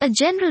A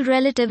general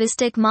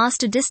relativistic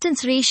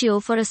mass-to-distance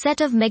ratio for a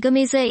set of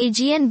megamaser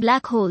AGN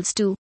black holes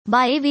 2,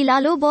 by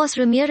Villalobos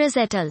Ramirez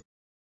et al.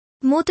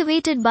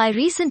 Motivated by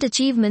recent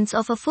achievements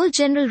of a full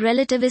general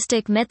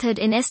relativistic method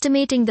in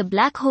estimating the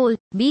black hole,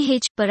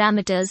 BH,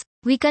 parameters,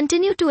 we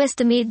continue to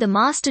estimate the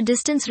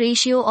mass-to-distance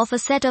ratio of a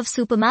set of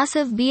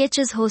supermassive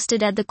BHs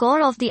hosted at the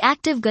core of the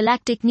active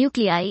galactic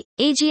nuclei,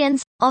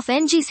 AGNs, of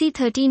NGC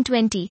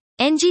 1320,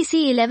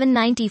 NGC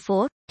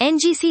 1194,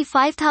 NGC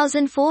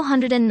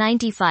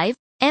 5495,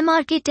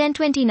 MRK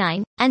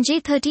 1029, and J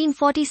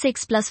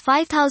 1346 plus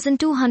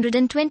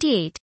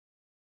 5228.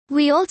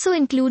 We also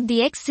include the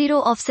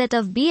X0 offset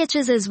of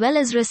BHs as well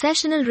as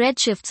recessional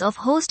redshifts of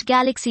host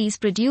galaxies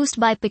produced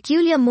by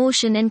peculiar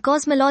motion and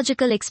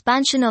cosmological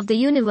expansion of the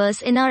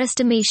universe in our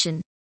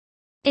estimation.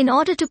 In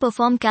order to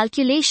perform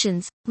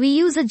calculations, we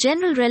use a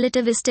general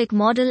relativistic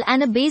model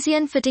and a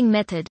Bayesian fitting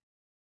method.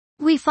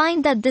 We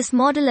find that this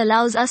model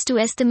allows us to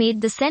estimate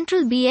the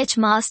central BH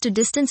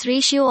mass-to-distance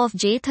ratio of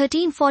J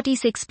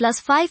 1346 plus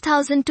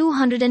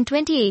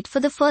 5228 for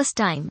the first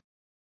time.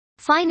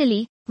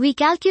 Finally, we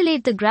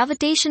calculate the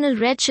gravitational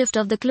redshift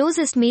of the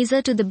closest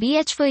maser to the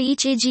BH for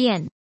each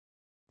AGN.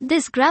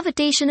 This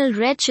gravitational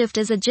redshift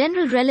is a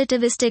general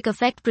relativistic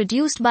effect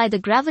produced by the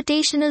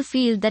gravitational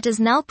field that is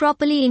now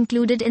properly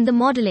included in the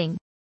modeling.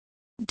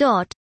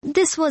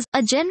 This was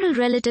a general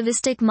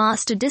relativistic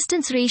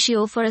mass-to-distance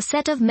ratio for a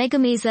set of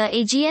megamaser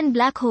AGN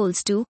black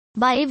holes 2,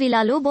 by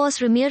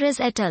Villalobos Ramirez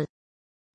et al.